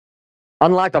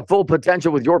Unlock the full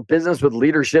potential with your business with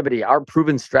Leadershipity. Our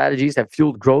proven strategies have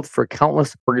fueled growth for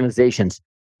countless organizations.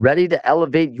 Ready to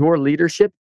elevate your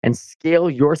leadership and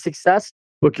scale your success?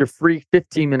 Book your free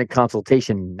 15-minute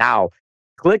consultation now.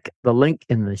 Click the link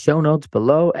in the show notes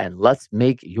below and let's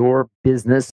make your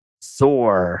business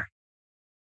soar.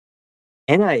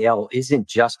 NIL isn't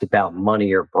just about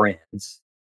money or brands.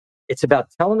 It's about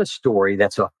telling a story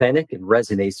that's authentic and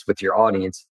resonates with your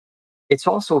audience. It's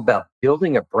also about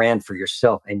building a brand for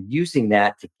yourself and using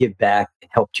that to give back and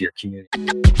help to your community.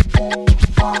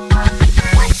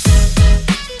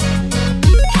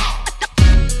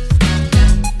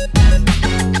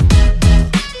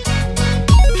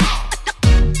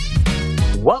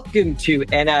 Welcome to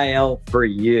NIL for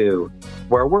You,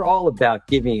 where we're all about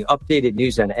giving you updated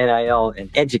news on NIL and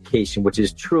education, which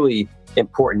is truly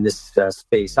important in this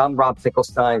space. I'm Rob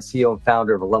Finkelstein, CEO and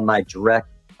founder of Alumni Direct.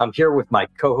 I'm here with my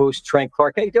co-host, Trent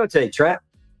Clark. How you doing today, Trent?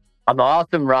 I'm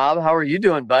awesome, Rob. How are you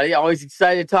doing, buddy? Always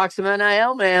excited to talk some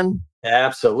NIL, man.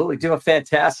 Absolutely. Doing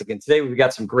fantastic. And today we've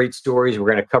got some great stories. We're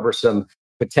going to cover some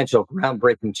potential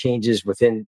groundbreaking changes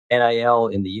within NIL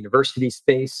in the university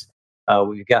space.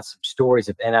 We've got some stories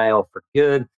of NIL for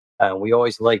good. We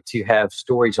always like to have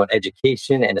stories on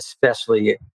education, and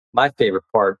especially my favorite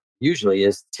part usually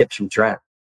is tips from Trent.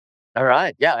 All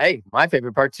right. Yeah. Hey, my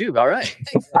favorite part too. All right.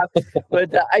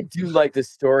 But I do like the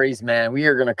stories, man. We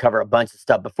are going to cover a bunch of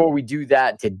stuff. Before we do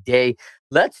that today,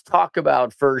 let's talk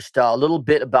about first a little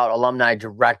bit about Alumni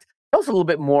Direct. Tell us a little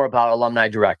bit more about Alumni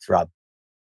Direct, Rob.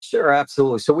 Sure,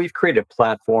 absolutely. So we've created a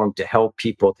platform to help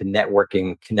people to network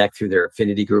and connect through their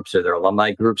affinity groups or their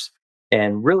alumni groups,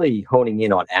 and really honing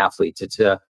in on athletes. It's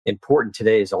important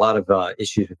today. There's a lot of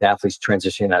issues with athletes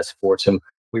transitioning out of sports, and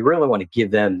we really want to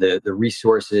give them the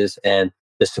resources and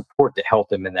the support to help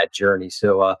them in that journey.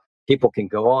 So people can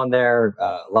go on there,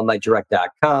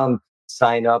 alumnidirect.com,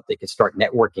 sign up. They can start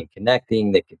networking,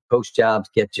 connecting. They can post jobs,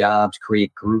 get jobs,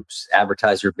 create groups,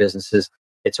 advertise their businesses.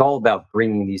 It's all about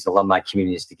bringing these alumni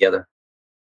communities together.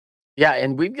 Yeah,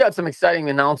 and we've got some exciting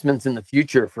announcements in the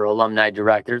future for Alumni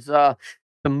Direct. There's some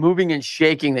moving and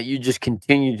shaking that you just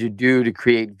continue to do to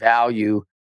create value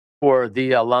for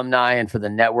the alumni and for the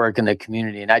network and the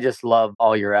community. And I just love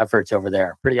all your efforts over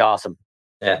there. Pretty awesome.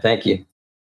 Yeah, thank you.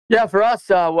 Yeah, for us,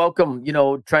 welcome.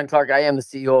 Trent Clark, I am the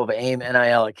CEO of AIM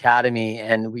NIL Academy,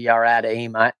 and we are at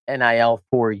AIM NIL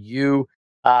for You.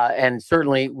 And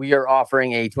certainly we are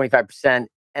offering a 25%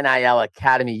 NIL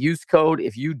Academy use code.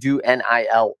 If you do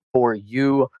NIL for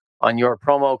You on your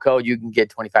promo code, you can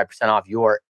get 25% off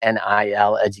your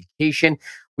NIL education.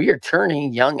 We are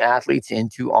turning young athletes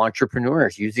into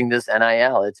entrepreneurs using this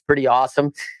NIL. It's pretty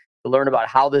awesome to learn about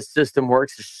how this system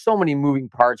works. There's so many moving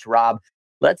parts, Rob.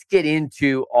 Let's get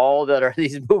into all that are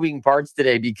these moving parts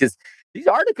today, because these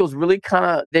articles really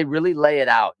they really lay it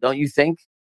out, don't you think?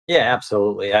 Yeah,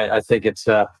 absolutely. I think it's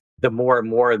the more and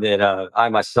more that I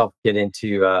myself get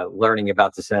into learning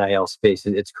about this NIL space.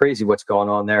 It's crazy what's going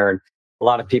on there. And a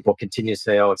lot of people continue to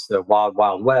say, oh, it's the wild,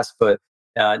 wild west, but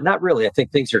not really. I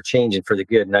think things are changing for the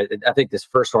good. And I think this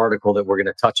first article that we're going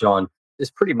to touch on is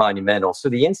pretty monumental. So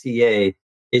the NCAA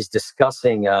is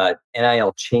discussing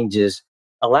NIL changes,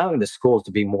 allowing the schools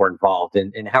to be more involved.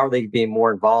 And how are they being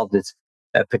more involved? It's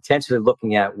potentially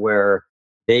looking at where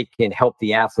they can help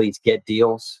the athletes get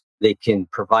deals. They can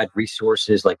provide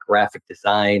resources like graphic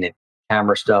design and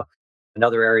camera stuff.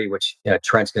 Another area which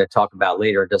Trent's going to talk about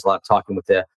later, and does a lot of talking with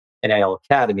the NIL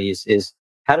Academy, is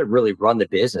how to really run the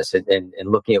business and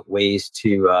looking at ways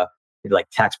to like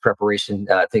tax preparation,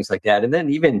 things like that. And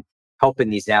then even helping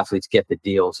these athletes get the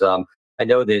deals. I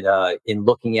know that in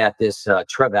looking at this,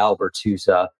 Trev Alberts, who's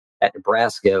at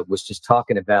Nebraska, was just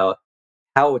talking about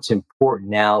how it's important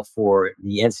now for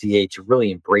the NCAA to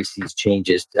really embrace these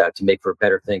changes to make for a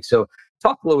better thing. So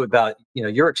talk a little bit about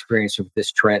your experience with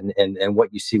this, Trent, and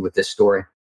what you see with this story.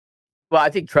 Well, I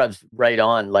think Trev's right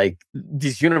on. Like,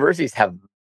 these universities have,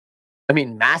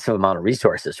 massive amount of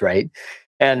resources, right?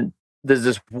 And there's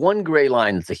this one gray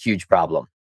line that's a huge problem,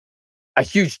 a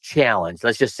huge challenge.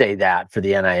 Let's just say that for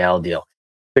the NIL deal.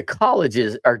 The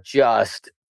colleges are just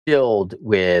filled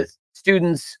with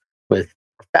students, with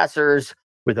professors,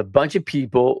 with a bunch of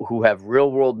people who have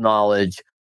real world knowledge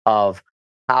of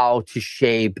how to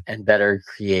shape and better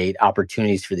create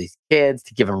opportunities for these kids,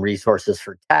 to give them resources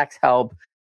for tax help,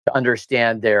 to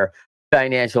understand their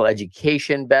financial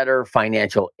education better,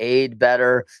 financial aid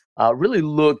better, really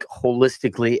look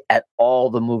holistically at all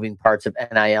the moving parts of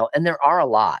NIL. And there are a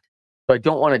lot. So I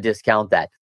don't want to discount that.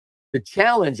 The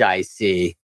challenge I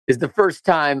see is the first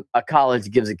time a college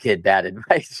gives a kid bad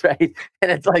advice, right? And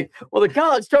it's like, well, the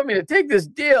college told me to take this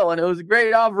deal and it was a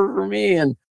great offer for me.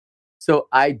 And So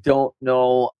I don't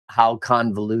know how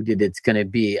convoluted it's going to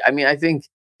be. I mean, I think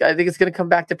it's going to come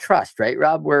back to trust, right,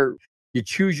 Rob? Where you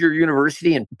choose your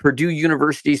university, and Purdue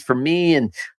University's for me,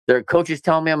 and their coaches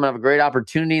tell me I'm going to have a great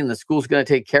opportunity, and the school's going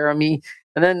to take care of me.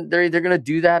 And then they're either going to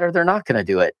do that or they're not going to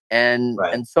do it. And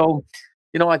Right. and so,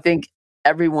 I think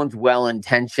everyone's well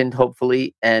intentioned,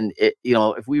 hopefully, and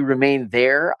if we remain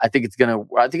there, I think it's gonna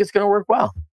work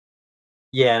well.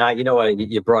 Yeah, and you know what,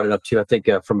 you brought it up too. I think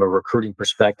from a recruiting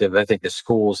perspective, I think the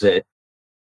schools that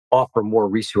offer more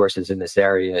resources in this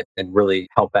area and really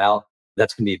help out,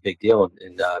 that's going to be a big deal.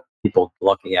 And people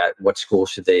looking at what school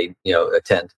should they,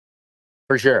 attend.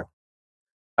 For sure. All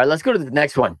right, let's go to the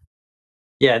next one.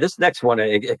 Yeah, this next one,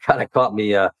 it kind of caught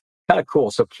me kind of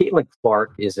cool. So Caitlin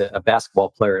Clark is a basketball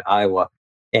player at Iowa,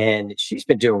 and she's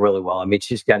been doing really well. I mean,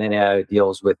 she's got NIL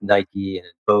deals with Nike and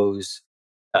Bose,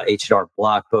 H&R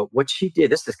Block. But what she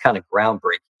did, this is kind of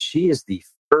groundbreaking. She is the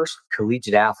first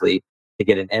collegiate athlete to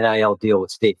get an NIL deal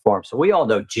with State Farm. So we all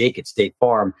know Jake at State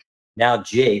Farm. Now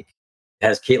Jake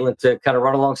has Caitlin to kind of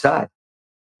run alongside.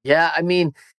 Yeah, I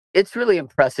mean, it's really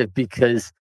impressive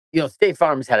because State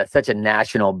Farm's had such a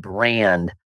national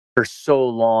brand for so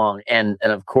long, and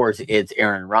of course it's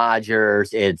Aaron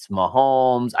Rodgers, it's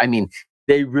Mahomes. I mean,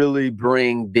 they really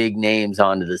bring big names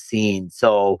onto the scene.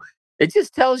 So it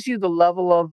just tells you the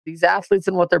level of these athletes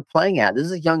and what they're playing at. This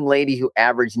is a young lady who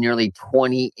averaged nearly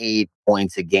 28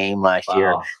 points a game last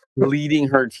year, Wow. leading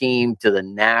her team to the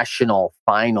national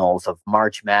finals of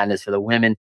March Madness for the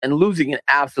women and losing an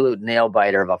absolute nail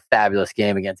biter of a fabulous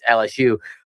game against LSU,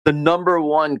 the number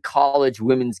one college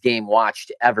women's game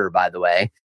watched ever, by the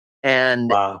way. And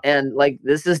Wow. and like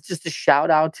this is just a shout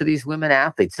out to these women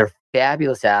athletes. They're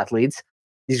fabulous athletes.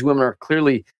 These women are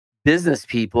clearly business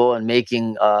people and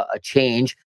making a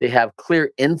change. They have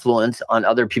clear influence on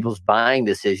other people's buying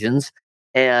decisions.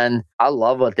 And I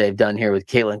love what they've done here with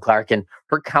Caitlin Clark, and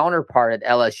her counterpart at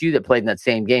LSU that played in that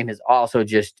same game has also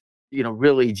just,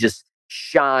 really just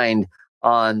shined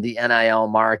on the NIL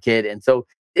market. And so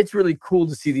it's really cool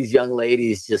to see these young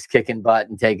ladies just kicking butt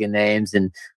and taking names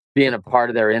and being a part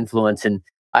of their influence. And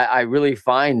I really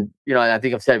find, and I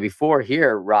think I've said it before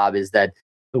here, Rob, is that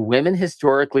the women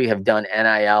historically have done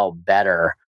NIL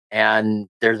better. And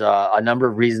there's a number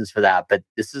of reasons for that. But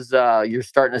this is, you're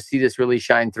starting to see this really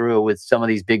shine through with some of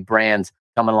these big brands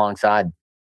coming alongside.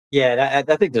 Yeah, and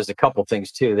I think there's a couple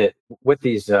things too that with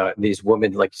these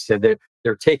women, like you said,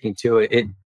 they're taking to it.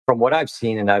 From what I've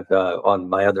seen, and I've on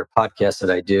my other podcasts that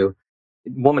I do,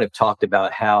 women have talked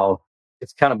about how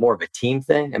it's kind of more of a team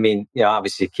thing. I mean,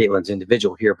 obviously Caitlin's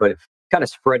individual here, but kind of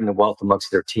spreading the wealth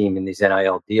amongst their team in these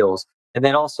NIL deals. And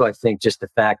then also, I think just the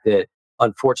fact that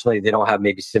unfortunately they don't have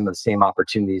maybe some of the same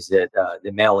opportunities that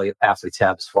the male athletes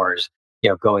have as far as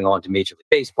going on to Major League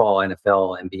Baseball,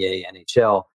 NFL, NBA,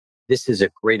 NHL. This is a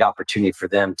great opportunity for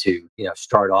them to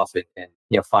start off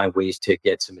and find ways to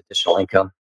get some additional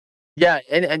income. Yeah,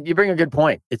 and you bring a good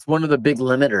point. It's one of the big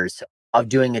limiters of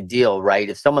doing a deal, right?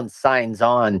 If someone signs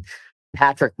on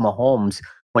Patrick Mahomes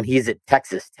when he's at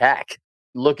Texas Tech,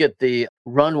 look at the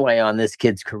runway on this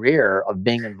kid's career of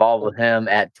being involved with him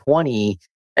at 20.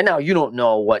 And now you don't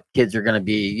know what kids are going to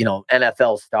be,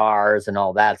 NFL stars and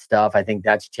all that stuff. I think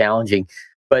that's challenging.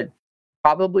 But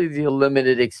probably the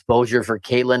limited exposure for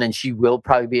Caitlin, and she will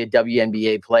probably be a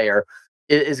WNBA player,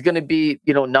 is going to be,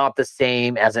 not the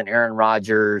same as an Aaron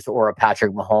Rodgers or a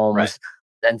Patrick Right. Mahomes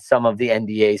and some of the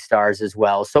NBA stars as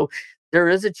well. So there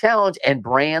is a challenge, and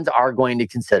brands are going to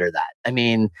consider that. I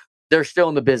mean, they're still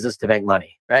in the business to make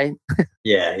money, right?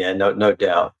 Yeah, yeah, no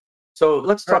doubt. So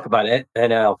let's Right. talk about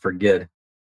NIL for good.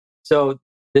 So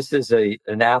this is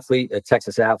an athlete, a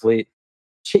Texas athlete.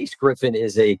 Chase Griffin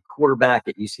is a quarterback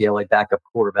at UCLA, backup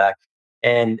quarterback.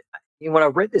 And when I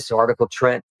read this article,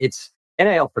 Trent, it's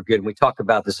NIL for good. And we talk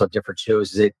about this on different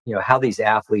shows. Is it how these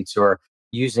athletes are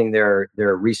using their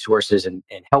resources and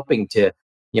helping to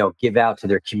give out to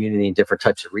their community and different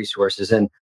types of resources. And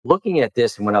looking at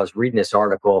this, and when I was reading this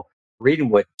article, reading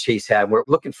what Chase had, we're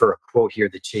looking for a quote here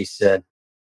that Chase said.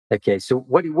 Okay, so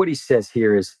what he says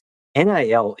here is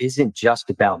NIL isn't just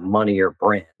about money or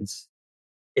brands.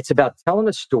 It's about telling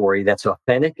a story that's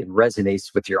authentic and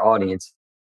resonates with your audience.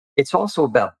 It's also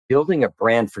about building a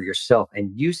brand for yourself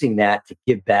and using that to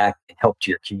give back and help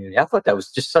to your community. I thought that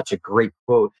was just such a great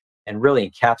quote and really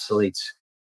encapsulates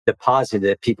the positive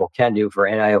that people can do for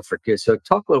NIL for good. So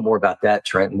talk a little more about that,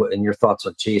 Trent, and your thoughts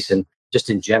on Jason, just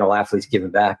in general, athletes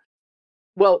giving back.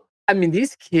 Well, I mean,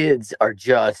 these kids are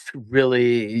just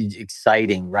really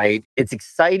exciting, right? It's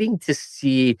exciting to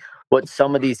see what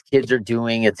some of these kids are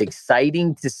doing. It's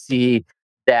exciting to see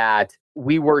that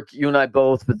we work, you and I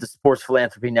both, with the Sports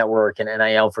Philanthropy Network and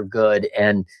NIL for Good.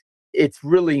 And it's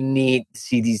really neat to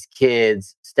see these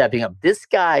kids stepping up. This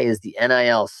guy is the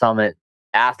NIL Summit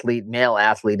male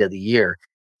athlete of the year.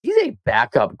 He's a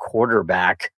backup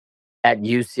quarterback at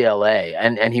UCLA,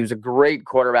 and he was a great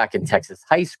quarterback in Texas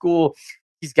high school.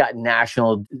 He's got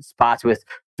national spots with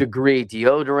Degree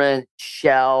deodorant,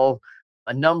 Shell,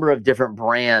 a number of different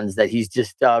brands that he's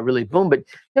just really boom. But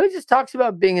he just talks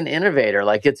about being an innovator.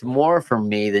 Like, it's more for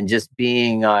me than just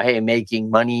being hey, making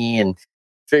money and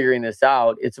figuring this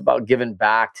out. It's about giving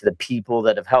back to the people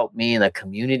that have helped me in the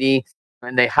community.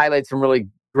 And they highlight some really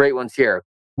great ones here.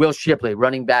 Will Shipley,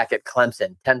 running back at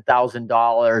Clemson,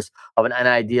 $10,000 of an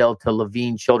NIL deal to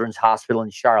Levine Children's Hospital in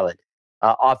Charlotte.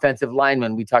 Offensive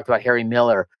lineman, we talked about Harry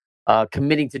Miller,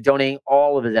 committing to donating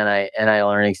all of his NIL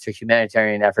earnings to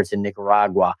humanitarian efforts in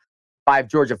Nicaragua. 5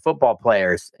 Georgia football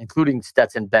players, including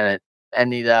Stetson Bennett,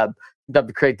 ended up to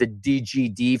create the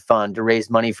DGD fund to raise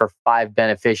money for 5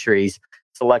 beneficiaries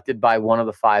selected by one of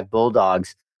the 5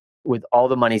 Bulldogs, with all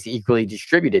the monies equally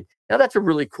distributed. Now, that's a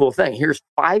really cool thing. Here's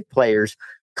 5 players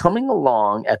coming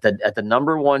along at the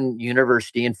number 1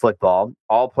 university in football,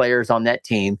 all players on that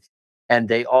team, and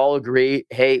they all agree,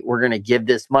 hey, we're going to give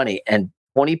this money, and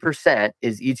 20%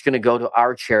 is each going to go to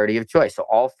our charity of choice. So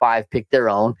all 5 pick their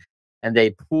own, and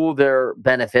they pool their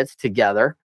benefits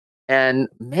together. And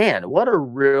man, what a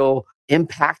real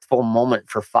impactful moment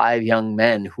for 5 young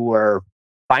men who are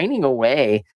finding a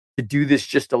way to do this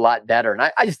just a lot better. And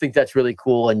I just think that's really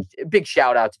cool. And a big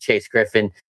shout out to Chase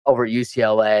Griffin over at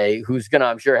UCLA, who's going to,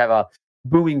 I'm sure, have a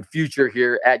booming future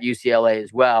here at UCLA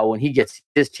as well when he gets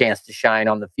his chance to shine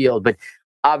on the field. But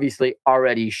obviously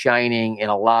already shining in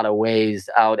a lot of ways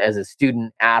out as a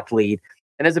student athlete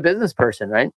and as a business person,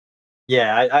 right?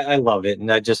 Yeah, I love it. And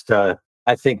I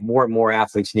think more and more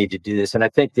athletes need to do this. And I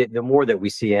think that the more that we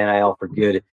see NIL for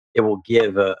good, it will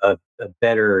give a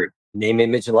better name,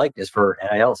 image, and likeness for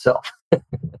NIL itself.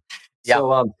 Yeah.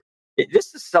 So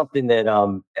this is something that,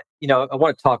 I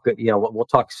want to talk, we'll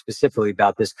talk specifically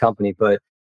about this company, but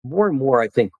more and more, I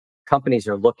think companies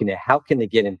are looking at how can they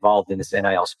get involved in this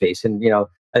NIL space. And,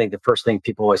 I think the first thing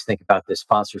people always think about the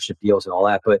sponsorship deals and all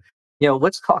that, but,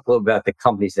 let's talk a little about the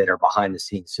companies that are behind the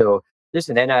scenes. So there's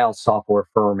an NIL software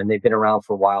firm, and they've been around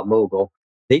for a while, Mogul.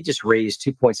 They just raised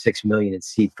 $2.6 million in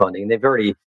seed funding, and they've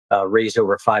already raised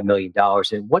over $5 million.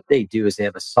 And what they do is they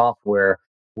have a software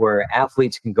where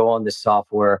athletes can go on this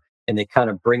software and they kind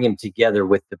of bring them together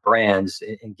with the brands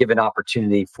and give an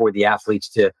opportunity for the athletes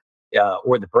to,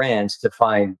 or the brands to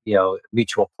find,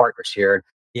 mutual partners here.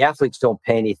 The athletes don't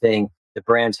pay anything. The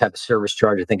brands have a service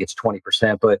charge. I think it's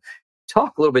 20%. But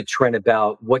talk a little bit, Trent,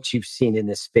 about what you've seen in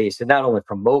this space, and not only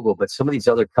from Mogul, but some of these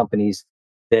other companies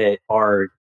that are,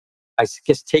 I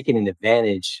guess, taking an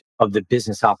advantage of the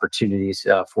business opportunities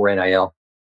for NIL.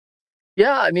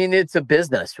 Yeah, I mean, it's a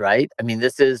business, right? I mean,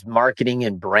 this is marketing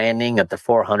and branding at the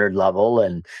 400 level,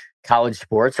 and college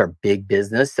sports are big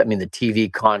business. I mean, the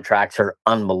TV contracts are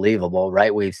unbelievable,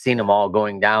 right? We've seen them all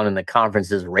going down in the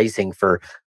conferences, racing for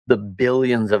the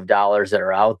billions of dollars that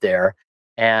are out there.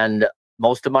 And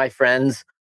most of my friends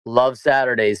love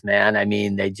Saturdays, man. I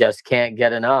mean, they just can't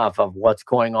get enough of what's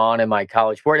going on in my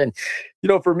college sport. And,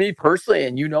 for me personally,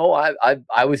 and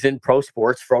I was in pro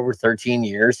sports for over 13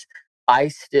 years. I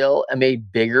still am a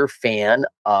bigger fan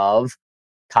of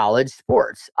college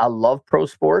sports. I love pro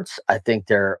sports. I think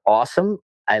they're awesome.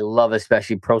 I love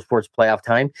especially pro sports playoff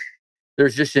time.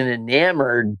 There's just an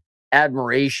enamored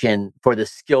admiration for the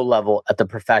skill level at the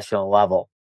professional level.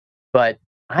 But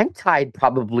I'm tied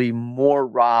probably more,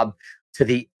 Rob, to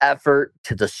the effort,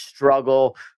 to the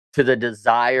struggle, to the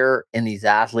desire in these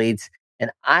athletes.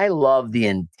 And I love the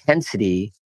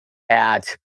intensity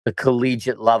at the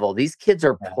collegiate level. These kids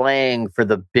are playing for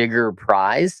the bigger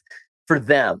prize for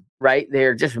them, right?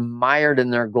 They're just mired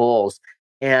in their goals.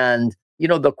 And,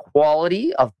 the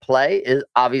quality of play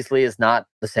is not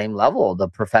the same level of the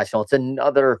professional. It's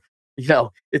another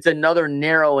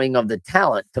narrowing of the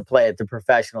talent to play at the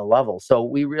professional level. So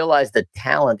we realize the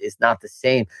talent is not the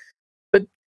same, but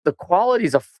the quality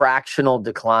is a fractional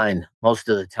decline most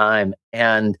of the time.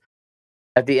 And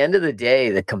at the end of the day,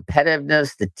 the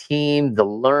competitiveness, the team, the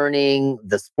learning,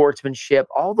 the sportsmanship,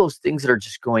 all those things that are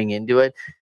just going into it,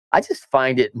 I just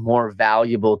find it more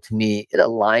valuable to me. It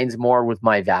aligns more with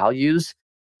my values.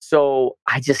 So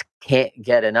I just can't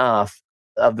get enough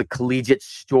of the collegiate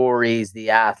stories, the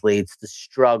athletes, the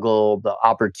struggle, the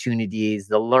opportunities,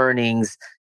 the learnings.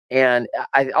 And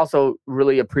I also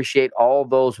really appreciate all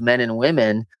those men and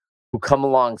women who come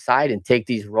alongside and take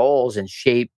these roles and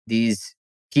shape these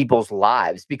people's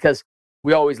lives, because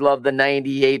we always love the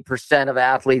 98% of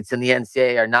athletes in the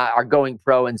NCAA are going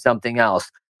pro in something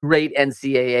else. Great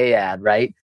NCAA ad,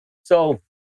 right? So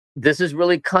this is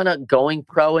really kind of going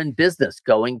pro in business,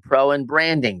 going pro in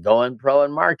branding, going pro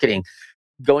in marketing,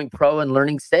 going pro in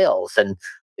learning sales. And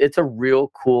it's a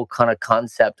real cool kind of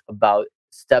concept about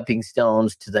stepping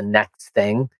stones to the next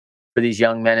thing for these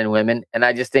young men and women. And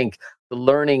I just think the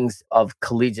learnings of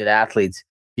collegiate athletes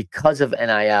because of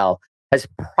NIL has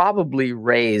probably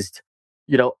raised,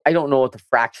 I don't know what the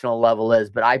fractional level is,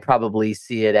 but I probably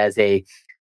see it as a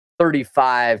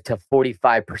 35 to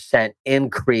 45%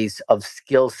 increase of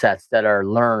skill sets that are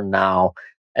learned now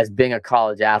as being a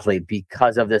college athlete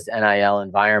because of this NIL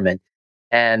environment.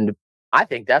 And I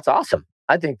think that's awesome.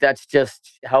 I think that's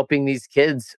just helping these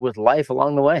kids with life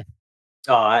along the way.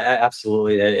 Oh,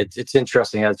 absolutely. It's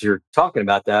interesting as you're talking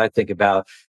about that. I think about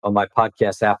on my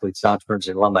podcast, Athletes, Entrepreneurs,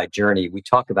 and Alumni Journey, we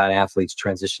talk about athletes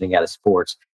transitioning out of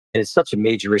sports. And it's such a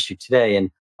major issue today. And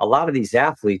a lot of these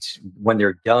athletes, when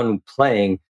they're done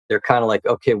playing, they're kind of like,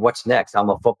 okay, what's next? I'm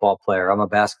a football player, I'm a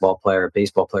basketball player, a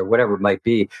baseball player, whatever it might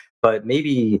be. But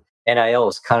maybe NIL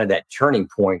is kind of that turning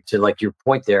point to like your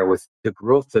point there with the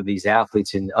growth of these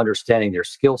athletes and understanding their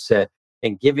skill set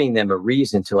and giving them a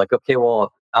reason to like, okay,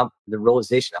 well, the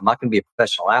realization I'm not going to be a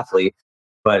professional athlete,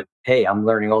 but hey, I'm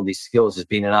learning all these skills as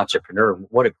being an entrepreneur.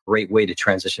 What a great way to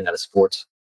transition out of sports.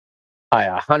 I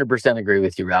 100% agree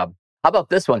with you, Rob. How about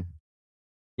this one?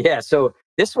 Yeah, so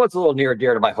this one's a little near and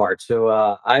dear to my heart. So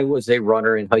I was a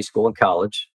runner in high school and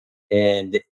college,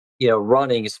 and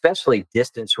running, especially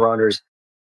distance runners,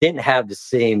 didn't have the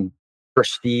same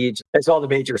prestige as all the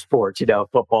major sports.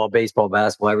 Football, baseball,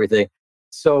 basketball, everything.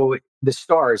 So the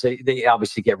stars, they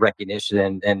obviously get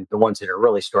recognition, and the ones that are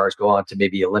really stars go on to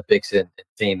maybe Olympics and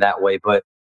fame that way. But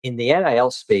in the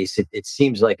NIL space, it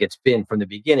seems like it's been from the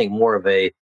beginning more of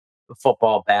a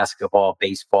football, basketball,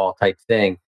 baseball type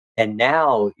thing. And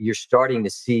now you're starting to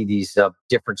see these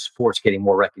different sports getting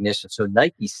more recognition. So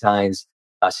Nike signs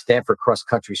Stanford cross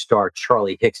country star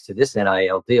Charlie Hicks to this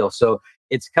NIL deal. So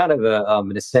it's kind of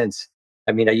in a sense,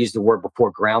 I mean, I used the word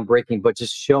before groundbreaking, but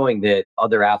just showing that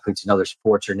other athletes in other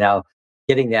sports are now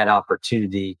getting that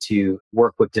opportunity to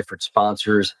work with different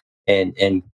sponsors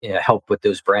and help with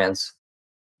those brands.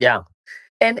 Yeah.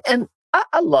 And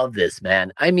I love this,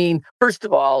 man. I mean, first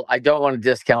of all, I don't want to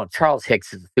discount Charles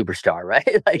Hicks as a superstar,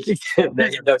 right? Like he's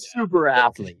a super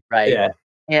athlete, right? Yeah,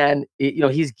 And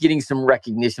he's getting some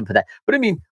recognition for that. But I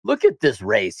mean, look at this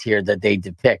race here that they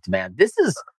depict, man.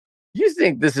 You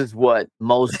think this is what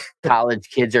most college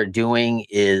kids are doing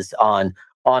is on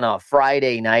a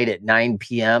Friday night at 9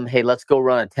 p.m. Hey, let's go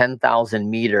run a 10,000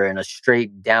 meter in a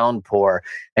straight downpour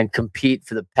and compete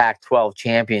for the Pac-12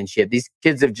 championship. These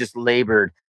kids have just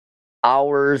labored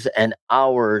hours and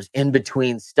hours in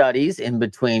between studies, in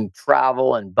between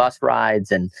travel and bus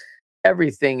rides and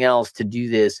everything else to do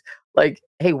this. Like,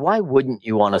 hey, why wouldn't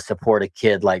you want to support a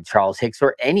kid like Charles Hicks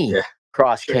or any yeah,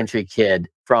 cross sure. country kid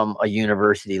from a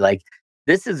university? Like,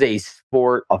 this is a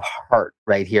sport of heart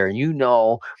right here.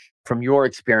 And from your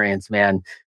experience, man,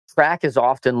 track is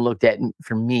often looked at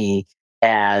for me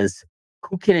as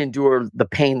who can endure the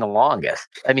pain the longest.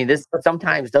 I mean, this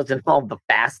sometimes doesn't involve the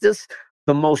fastest,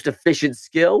 the most efficient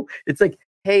skill. It's like,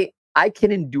 hey, I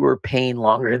can endure pain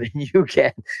longer than you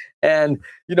can. And,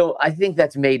 I think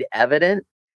that's made evident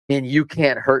in You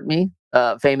Can't Hurt Me,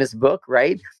 famous book,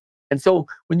 right? And so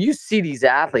when you see these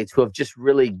athletes who have just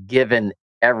really given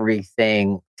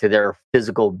everything to their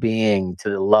physical being, to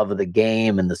the love of the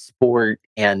game and the sport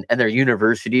and their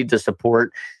university to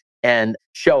support and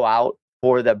show out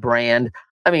for the brand,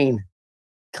 I mean,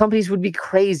 companies would be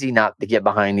crazy not to get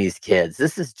behind these kids.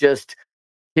 This is just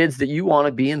kids that you want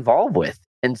to be involved with.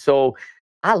 And so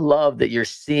I love that you're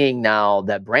seeing now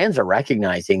that brands are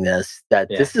recognizing this, that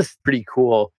Yeah. this is pretty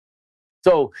cool.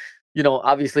 So,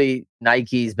 obviously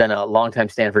Nike's been a longtime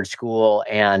Stanford school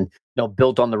and,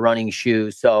 built on the running shoe.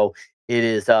 So it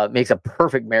is makes a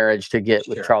perfect marriage to get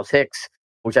with Sure. Charles Hicks,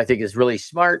 which I think is really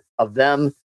smart of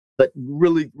them, but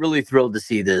really, really thrilled to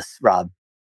see this, Rob.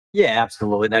 Yeah,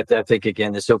 absolutely. And I think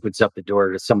again, this opens up the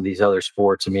door to some of these other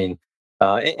sports. I mean,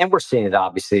 and we're seeing it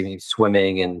obviously. I mean,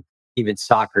 swimming and even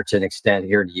soccer to an extent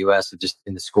here in the U.S. Just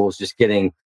in the schools, just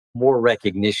getting more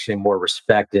recognition, more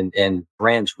respect, and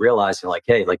brands realizing like,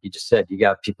 hey, like you just said, you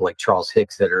got people like Charles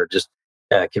Hicks that are just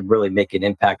can really make an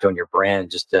impact on your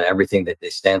brand, just everything that they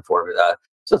stand for.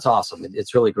 So it's awesome.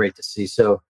 It's really great to see.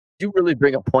 So You really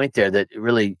bring a point there that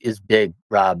really is big,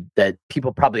 Rob, that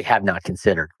people probably have not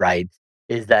considered, right?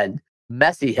 Is that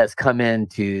Messi has come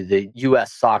into the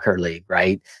US Soccer League,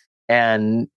 right?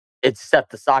 And it's set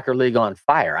the soccer league on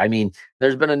fire. I mean,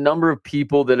 there's been a number of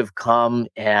people that have come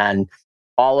and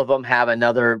all of them have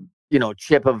another,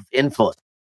 chip of influence,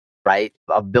 right?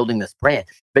 Of building this brand.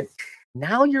 But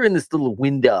Now you're in this little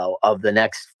window of the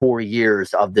next 4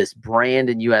 years of this brand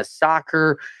in US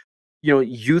soccer.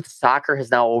 Youth soccer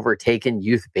has now overtaken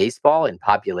youth baseball in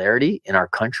popularity in our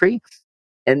country.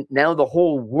 And now the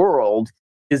whole world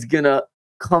is going to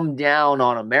come down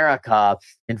on America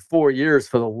in 4 years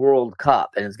for the World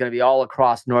Cup. And it's going to be all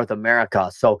across North America.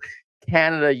 So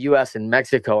Canada, US, and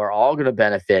Mexico are all going to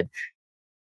benefit.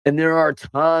 And there are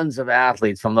tons of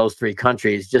athletes from those three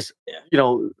countries just,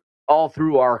 all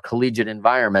through our collegiate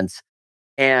environments.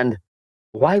 And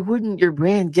why wouldn't your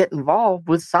brand get involved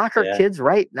with soccer kids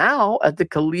right now at the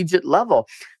collegiate level?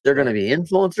 They're going to be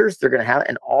influencers. They're going to have,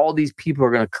 and all these people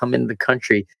are going to come into the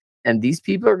country, and these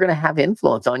people are going to have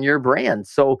influence on your brand.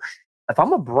 So if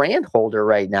I'm a brand holder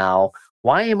right now,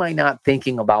 why am I not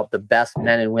thinking about the best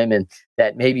men and women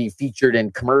that may be featured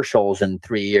in commercials in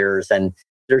 3 years? And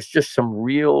there's just some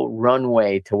real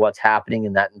runway to what's happening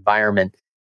in that environment.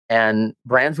 And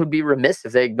brands would be remiss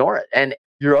if they ignore it. And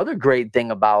your other great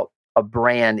thing about a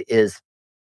brand is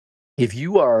if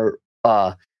you are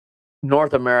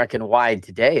North American wide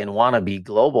today and want to be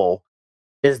global,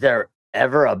 is there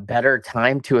ever a better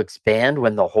time to expand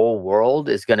when the whole world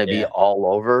is going to be all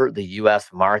over the US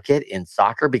market in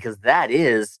soccer? Because that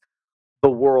is the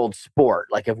world sport.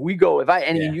 Like if we go,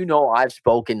 I've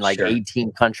spoken like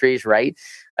 18 countries, right?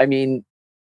 I mean,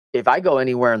 if I go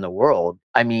anywhere in the world,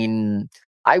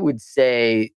 I would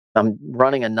say I'm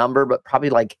running a number, but probably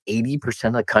like 80%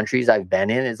 of the countries I've been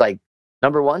in is like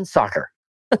number one, soccer.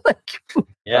 Like,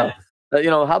 how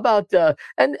about,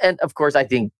 and of course, I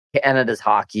think Canada's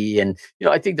hockey. And,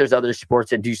 I think there's other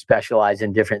sports that do specialize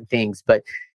in different things. But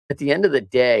at the end of the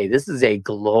day, this is a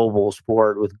global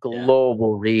sport with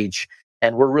global reach.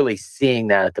 And we're really seeing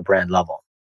that at the brand level.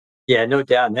 Yeah, no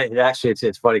doubt. And actually,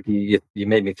 it's funny. You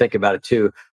made me think about it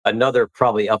too. Another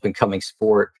probably up and coming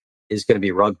sport is going to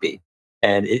be rugby.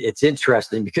 And it's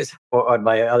interesting because on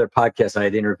my other podcast, I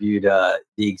had interviewed the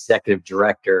executive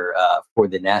director for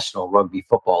the National Rugby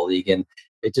Football League. And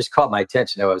it just caught my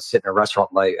attention. I was sitting in a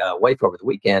restaurant with my wife over the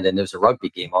weekend, and there was a rugby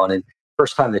game on. And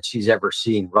first time that she's ever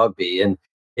seen rugby. And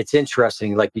it's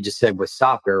interesting, like you just said, with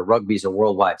soccer, rugby is a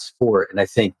worldwide sport. And I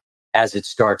think as it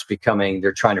starts becoming,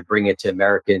 they're trying to bring it to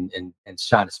American and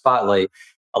shine a spotlight.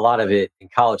 A lot of it in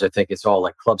college, I think it's all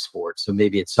like club sports. So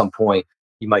maybe at some point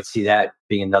you might see that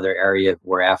being another area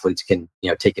where athletes can,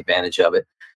 take advantage of it.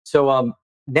 So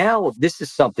now this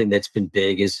is something that's been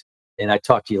big and I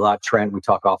talked to you a lot, Trent, we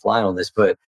talk offline on this,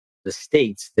 but the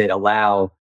states that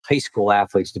allow high school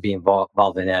athletes to be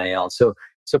involved in NIL. So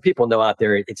people know out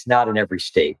there, it's not in every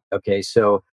state. Okay.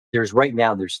 So there's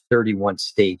 31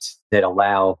 states that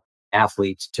allow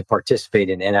athletes to participate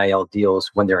in NIL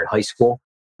deals when they're in high school.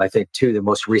 I think two of the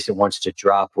most recent ones to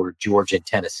drop were Georgia and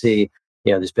Tennessee.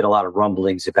 There's been a lot of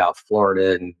rumblings about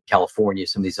Florida and California,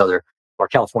 some of these other, or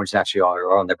California's actually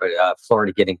are on there, but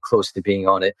Florida getting close to being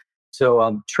on it.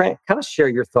 So Trent, kind of share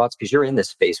your thoughts because you're in this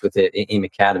space with the AIM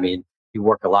Academy and you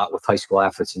work a lot with high school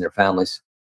athletes and their families.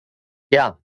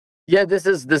 Yeah. Yeah, this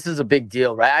is a big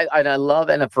deal, right? I love,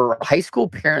 and for high school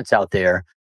parents out there,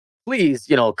 please,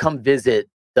 come visit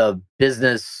the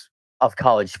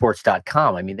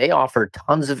businessofcollegesports.com. I mean, they offer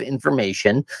tons of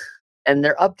information and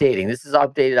they're updating. This is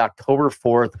updated October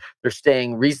 4th. They're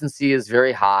saying recency is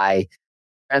very high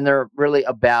and they're really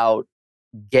about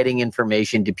getting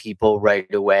information to people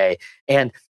right away.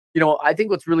 And, I think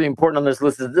what's really important on this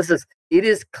list is it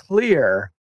is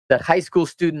clear that high school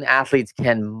student athletes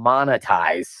can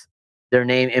monetize their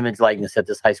name, image, likeness at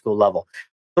this high school level.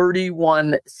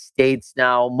 31 states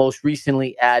now, most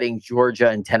recently adding Georgia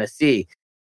and Tennessee.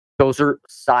 Those are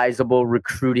sizable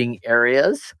recruiting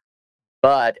areas,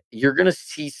 but you're going to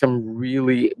see some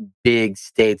really big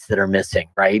states that are missing,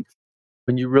 right?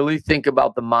 When you really think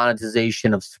about the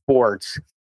monetization of sports,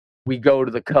 we go to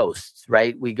the coasts,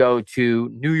 right? We go to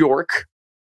New York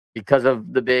because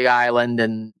of the Big Island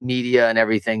and media and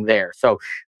everything there. So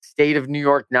state of New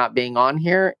York not being on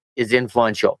here is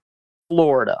influential.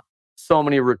 Florida, so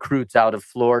many recruits out of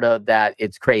Florida that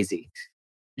it's crazy.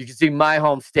 You can see my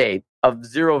home state of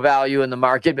zero value in the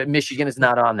market, but Michigan is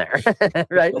not on there,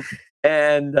 right?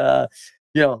 And, a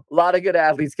lot of good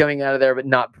athletes coming out of there, but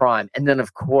not prime. And then,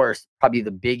 of course, probably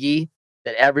the biggie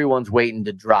that everyone's waiting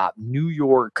to drop, New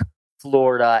York,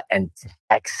 Florida, and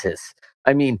Texas.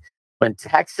 I mean, when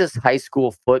Texas high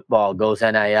school football goes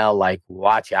NIL, like,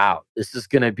 watch out. This is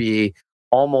going to be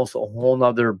almost a whole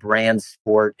nother brand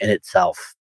sport in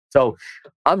itself. So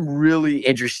I'm really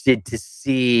interested to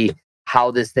see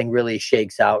how this thing really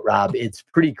shakes out, Rob. It's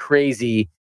pretty crazy,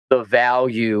 the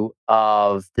value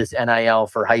of this NIL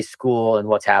for high school and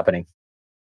what's happening.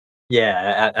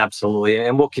 Yeah, absolutely.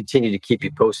 And we'll continue to keep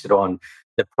you posted on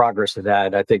the progress of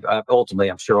that. I think ultimately,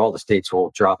 I'm sure all the states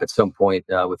will drop at some point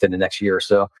within the next year or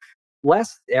so.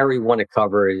 Last area we want to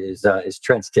cover is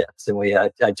Trent's tips, and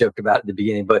I joked about it at the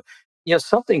beginning, but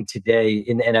something today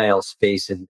in the NIL space,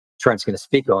 and Trent's going to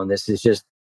speak on this, is just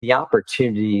the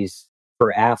opportunities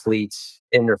for athletes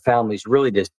and their families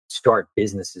really to start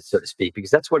businesses, so to speak, because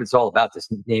that's what it's all about. This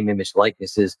name, image,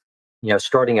 likeness is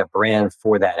starting a brand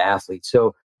for that athlete.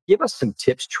 So give us some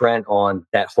tips, Trent, on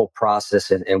that whole process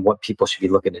and what people should be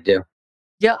looking to do.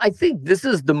 Yeah, I think this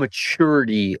is the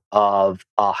maturity of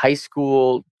a high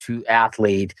school to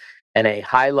athlete and a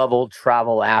high level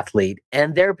travel athlete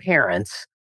and their parents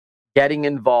getting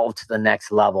involved to the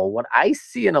next level. What I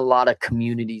see in a lot of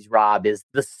communities, Rob, is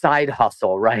the side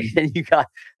hustle, right? And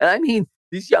I mean,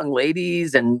 these young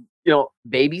ladies and,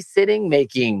 babysitting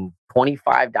making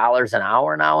 $25 an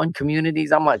hour now in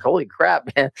communities. I'm like, holy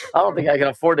crap, man, I don't think I can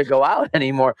afford to go out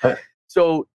anymore.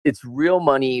 So it's real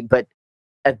money, but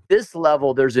at this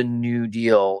level, there's a new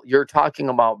deal. You're talking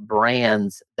about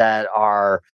brands that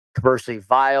are commercially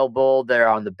viable. They're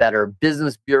on the Better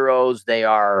Business Bureaus. These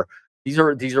are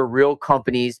real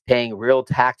companies paying real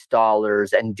tax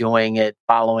dollars and doing it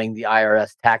following the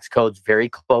IRS tax codes very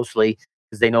closely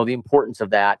because they know the importance of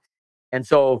that. And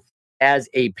so as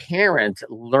a parent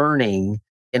learning,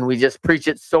 and we just preach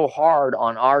it so hard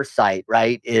on our site,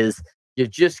 right, is you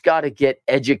just got to get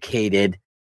educated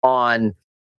on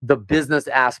the business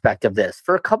aspect of this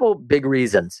for a couple big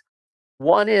reasons.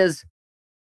 One is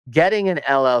getting an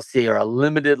LLC or a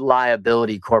limited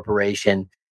liability corporation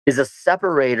is a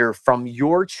separator from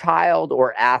your child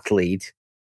or athlete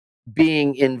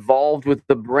being involved with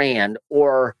the brand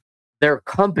or their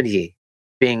company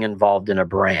being involved in a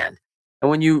brand. And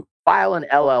when you file an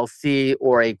LLC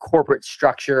or a corporate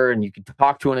structure, and you can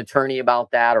talk to an attorney about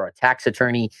that or a tax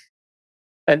attorney,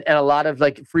 and a lot of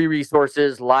like free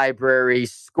resources, library,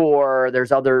 SCORE,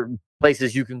 there's other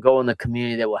places you can go in the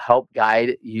community that will help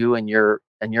guide you and your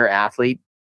athlete,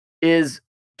 is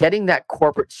getting that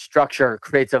corporate structure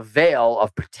creates a veil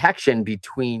of protection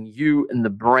between you and the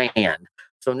brand.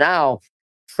 So now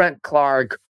Trent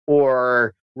Clark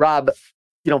or Rob,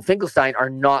 Finkelstein are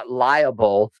not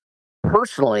liable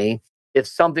personally if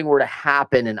something were to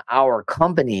happen in our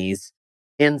companies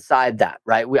inside that,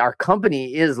 right? Our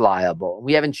company is liable.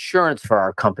 We have insurance for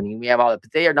our company. We have all that,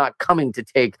 but they are not coming to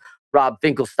take Rob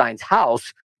Finkelstein's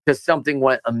house because something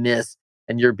went amiss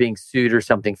and you're being sued or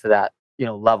something for that,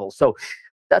 level. So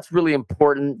that's really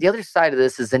important. The other side of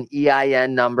this is an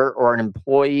EIN number or an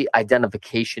employee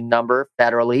identification number,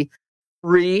 federally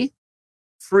free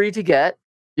to get.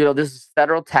 This is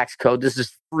federal tax code. This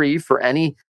is free for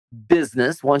any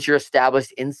business. Once you're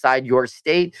established inside your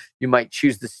state, you might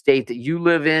choose the state that you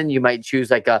live in. You might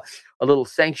choose like a little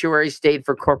sanctuary state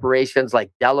for corporations, like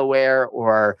Delaware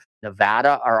or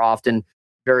Nevada are often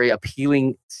very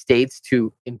appealing states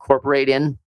to incorporate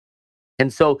in.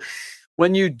 And so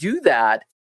when you do that,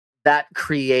 that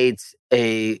creates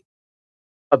a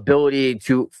ability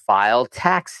to file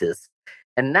taxes.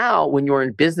 And now when you're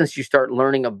in business, you start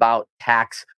learning about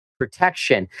tax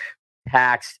protection,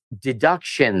 tax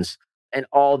deductions, and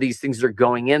all these things are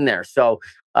going in there. So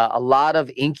a lot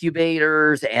of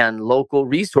incubators and local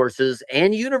resources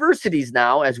and universities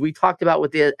now, as we talked about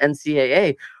with the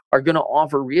NCAA, are going to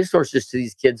offer resources to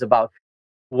these kids about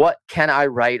what can I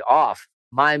write off?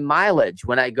 My mileage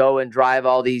when I go and drive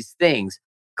all these things,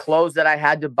 clothes that I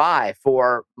had to buy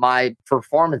for my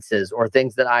performances or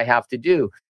things that I have to do.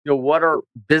 What are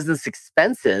business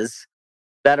expenses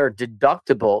that are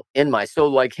deductible in my, so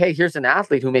like, hey, here's an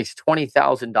athlete who makes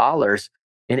 $20,000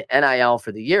 in NIL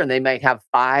for the year, and they might have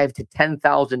 $5,000 to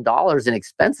 $10,000 in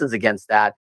expenses against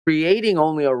that, creating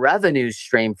only a revenue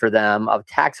stream for them of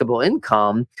taxable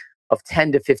income of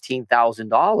 $10,000 to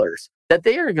 $15,000 that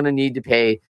they are going to need to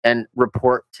pay and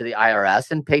report to the IRS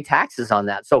and pay taxes on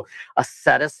that. So a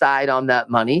set aside on that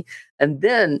money. And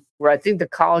then where I think the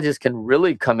colleges can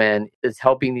really come in is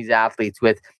helping these athletes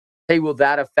with, hey, will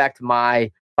that affect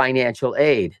my financial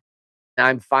aid?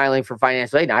 I'm filing for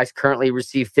financial aid. Now, I currently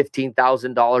receive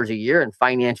 $15,000 a year in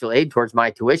financial aid towards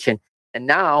my tuition. And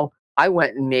now I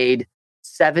went and made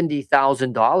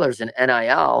 $70,000 in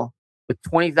NIL with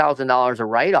 $20,000 of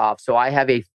write-off. So I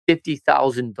have a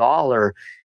 $50,000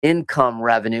 income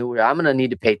revenue where I'm going to need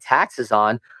to pay taxes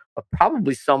on, but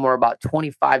probably somewhere about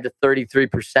 25 to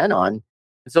 33% on.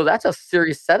 And so that's a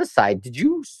serious set aside. Did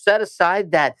you set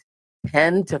aside that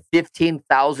 $10,000 to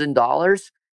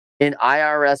 $15,000 in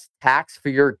IRS tax for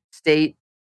your state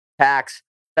tax,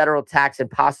 federal tax, and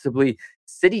possibly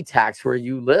city tax where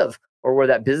you live or where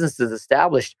that business is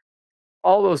established?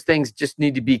 All those things just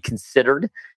need to be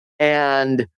considered.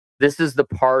 And This is the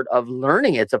part of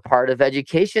learning. It's a part of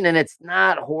education, and it's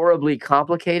not horribly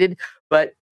complicated.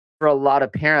 But for a lot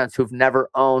of parents who've never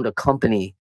owned a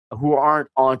company, who aren't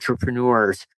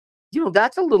entrepreneurs,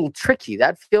 that's a little tricky.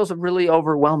 That feels really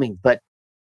overwhelming. But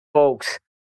folks,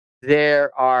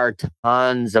 there are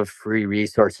tons of free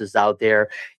resources out there.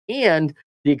 And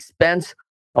the expense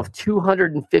of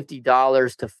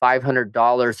 $250 to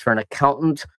 $500 for an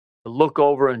accountant to look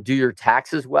over and do your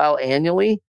taxes well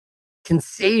annually can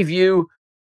save you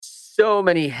so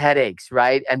many headaches,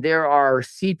 right? And there are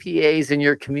CPAs in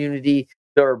your community,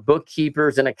 there are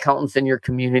bookkeepers and accountants in your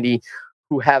community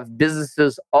who have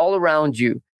businesses all around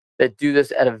you that do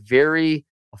this at a very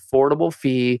affordable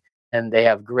fee. And they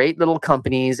have great little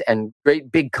companies and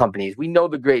great big companies. We know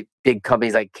the great big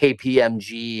companies like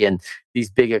KPMG and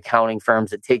these big accounting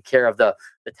firms that take care of the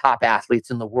top athletes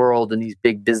in the world and these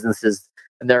big businesses.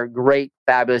 And they're great,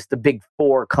 fabulous, the big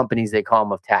four companies, they call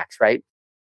them, of tax, right?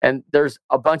 And there's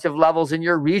a bunch of levels in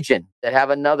your region that have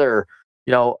another,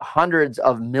 hundreds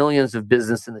of millions of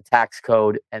business in the tax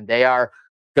code, and they are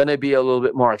going to be a little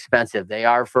bit more expensive. They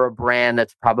are for a brand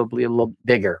that's probably a little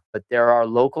bigger, but there are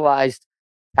localized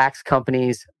tax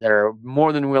companies that are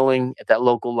more than willing at that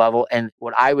local level, and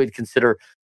what I would consider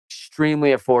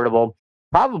extremely affordable.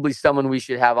 Probably someone we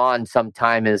should have on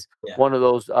sometime is one of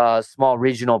those small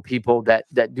regional people that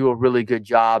do a really good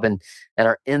job and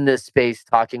are in this space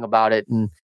talking about it. And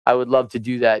I would love to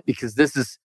do that, because this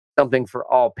is something for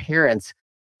all parents.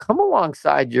 Come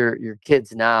alongside your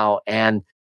kids now, and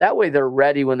that way they're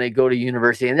ready when they go to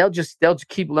university, and they'll just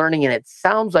keep learning. And it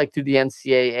sounds like through the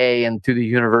NCAA and through the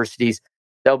universities,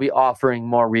 they'll be offering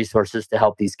more resources to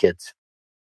help these kids.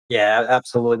 Yeah,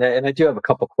 absolutely. And I do have a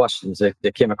couple questions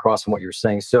that came across from what you were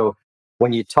saying. So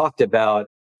when you talked about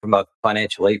from a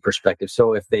financial aid perspective,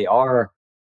 so if they are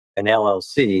an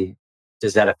LLC,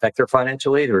 does that affect their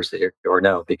financial aid, or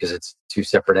no, because it's two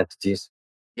separate entities?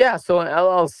 Yeah, so an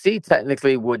LLC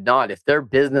technically would not if their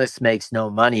business makes no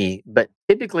money, but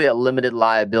typically a limited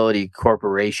liability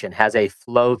corporation has a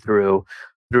flow through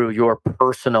your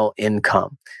personal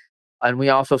income. And we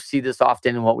also see this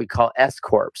often in what we call S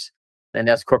corps. And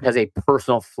S corp has a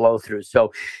personal flow through.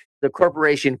 So the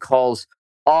corporation calls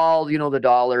all the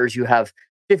dollars. You have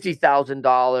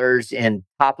 $50,000 in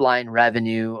top line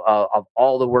revenue of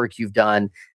all the work you've done,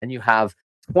 and you have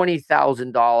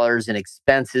 $20,000 in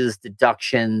expenses,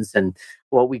 deductions, and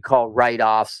what we call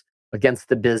write-offs against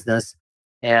the business.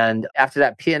 And after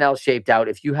that P&L shaped out,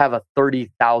 if you have a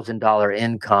 $30,000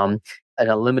 income in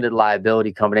a limited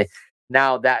liability company,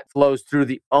 now that flows through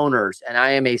the owners, and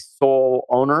I am a sole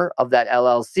owner of that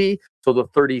LLC. So the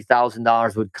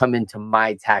 $30,000 would come into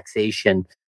my taxation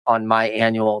on my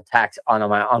annual tax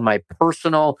on my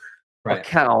personal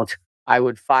account. I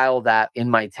would file that in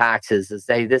my taxes to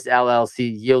say this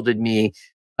LLC yielded me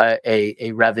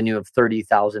a revenue of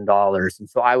 $30,000, and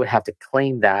so I would have to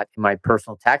claim that in my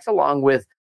personal tax along with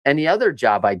any other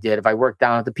job I did. If I worked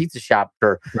down at the pizza shop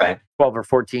for $12 or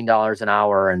 $14 an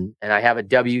hour, and I have a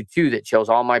W-2 that shows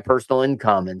all my personal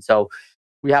income, and so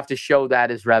we have to show that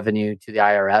as revenue to the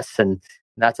IRS, and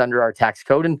that's under our tax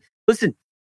code. And listen,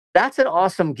 that's an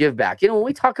awesome give back. When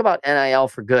we talk about NIL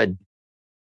for good,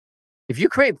 if you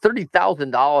create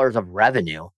 $30,000 of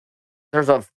revenue, there's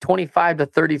a 25 to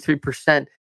 33%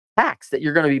 tax that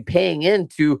you're going to be paying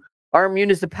into our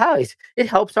municipalities. It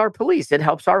helps our police. It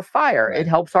helps our fire. It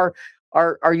helps our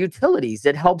utilities.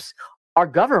 It helps our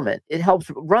government. It helps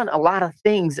run a lot of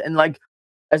things. And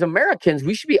as Americans,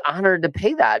 we should be honored to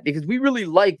pay that, because we really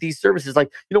like these services.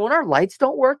 When our lights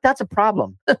don't work, that's a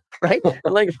problem, right?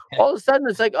 All of a sudden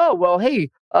it's oh, well, hey,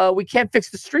 we can't fix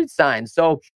the street sign.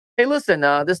 So, hey, listen,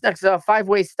 this next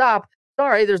 5-way stop,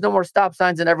 sorry, there's no more stop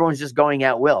signs and everyone's just going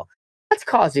at will. That's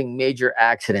causing major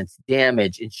accidents,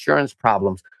 damage, insurance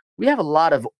problems. We have a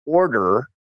lot of order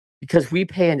because we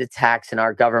pay into tax, and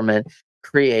our government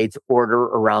creates order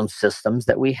around systems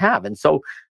that we have. And so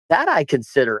that I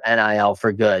consider NIL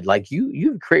for good.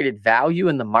 You've created value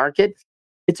in the market.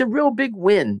 It's a real big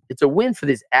win. It's a win for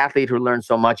this athlete who learned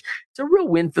so much. It's a real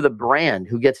win for the brand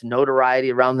who gets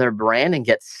notoriety around their brand and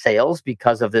gets sales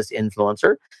because of this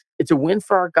influencer. It's a win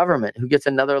for our government who gets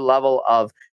another level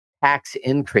of tax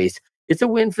increase. It's a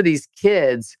win for these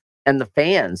kids and the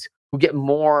fans who get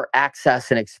more access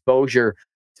and exposure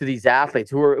to these athletes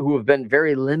who have been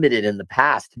very limited in the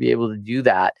past to be able to do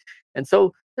that. And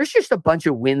so there's just a bunch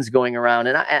of wins going around,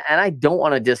 and I don't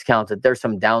want to discount that there's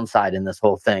some downside in this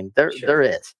whole thing. There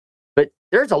is, but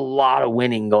there's a lot of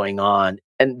winning going on.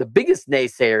 And the biggest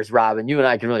naysayers, Rob, and you and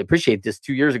I can really appreciate this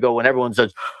 2 years ago when everyone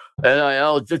says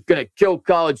NIL is just going to kill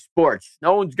college sports.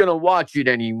 No one's going to watch it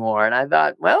anymore. And I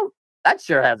thought, well, that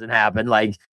sure hasn't happened.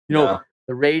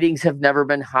 The ratings have never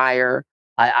been higher.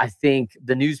 I think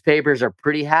the newspapers are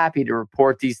pretty happy to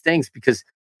report these things because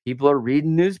people are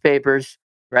reading newspapers,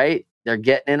 right? They're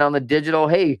getting in on the digital.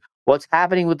 Hey, what's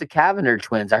happening with the Cavender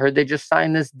twins? I heard they just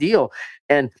signed this deal.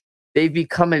 And they've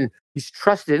become these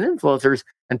trusted influencers,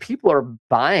 and people are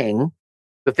buying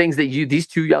the things that these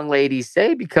two young ladies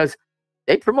say because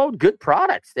they promote good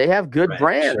products. They have good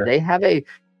brands. Sure.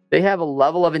 They have a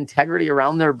level of integrity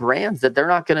around their brands that they're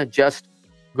not going to just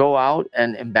go out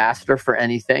and ambassador for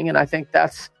anything. And I think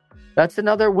that's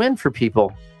another win for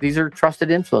people. These are trusted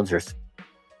influencers.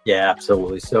 Yeah,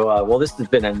 absolutely. So, well, this has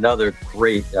been another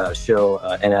great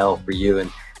show, NIL for you. And,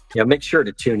 make sure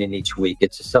to tune in each week.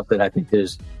 It's just something I think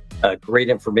there's great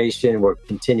information. We'll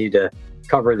continue to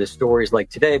cover the stories like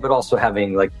today, but also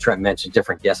having, like Trent mentioned,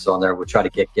 different guests on there. We'll try to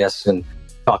get guests and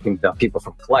talking about people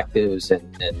from collectives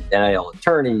and NIL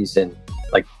attorneys and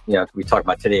we talked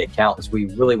about today, accountants. We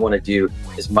really want to do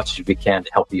as much as we can to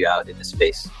help you out in this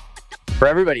space. For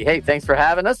everybody, hey, thanks for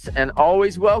having us, and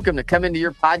always welcome to come into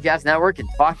your podcast network and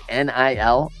talk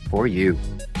NIL for you.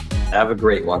 Have a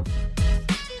great one.